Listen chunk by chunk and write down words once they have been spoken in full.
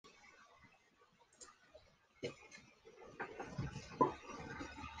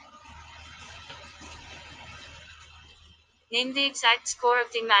Name the exact score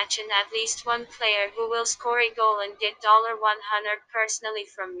of the match and at least one player who will score a goal and get $100 personally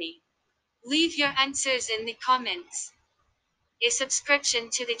from me. Leave your answers in the comments. A subscription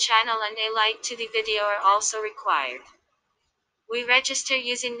to the channel and a like to the video are also required. We register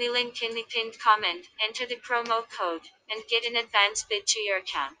using the link in the pinned comment, enter the promo code, and get an advance bid to your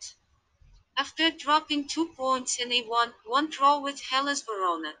account. After dropping 2 points in a 1-1 draw with Hellas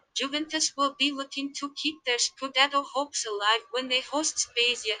Verona, Juventus will be looking to keep their Scudetto hopes alive when they host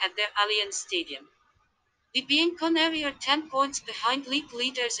Spezia at their Allianz Stadium. The Bianconeri are 10 points behind league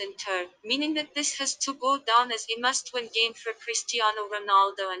leaders in turn, meaning that this has to go down as a must-win game for Cristiano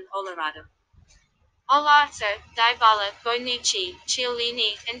Ronaldo and Colorado. Alarza, Dybala, Bonucci,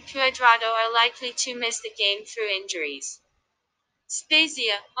 Chiellini, and Cuadrado are likely to miss the game through injuries.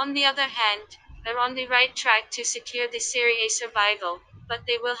 Spezia, on the other hand, are on the right track to secure the Serie A survival, but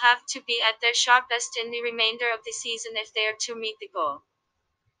they will have to be at their sharpest in the remainder of the season if they are to meet the goal.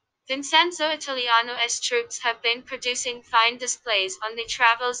 Vincenzo Italiano's troops have been producing fine displays on the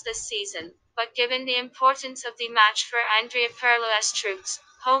travels this season, but given the importance of the match for Andrea Pirlo's troops,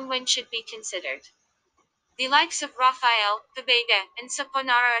 home win should be considered. The likes of Rafael, Pabega, and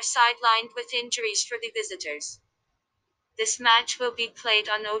Saponara are sidelined with injuries for the visitors. This match will be played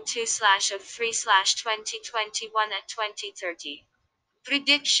on 02/03/2021 at 20:30.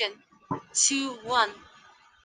 Prediction: 2-1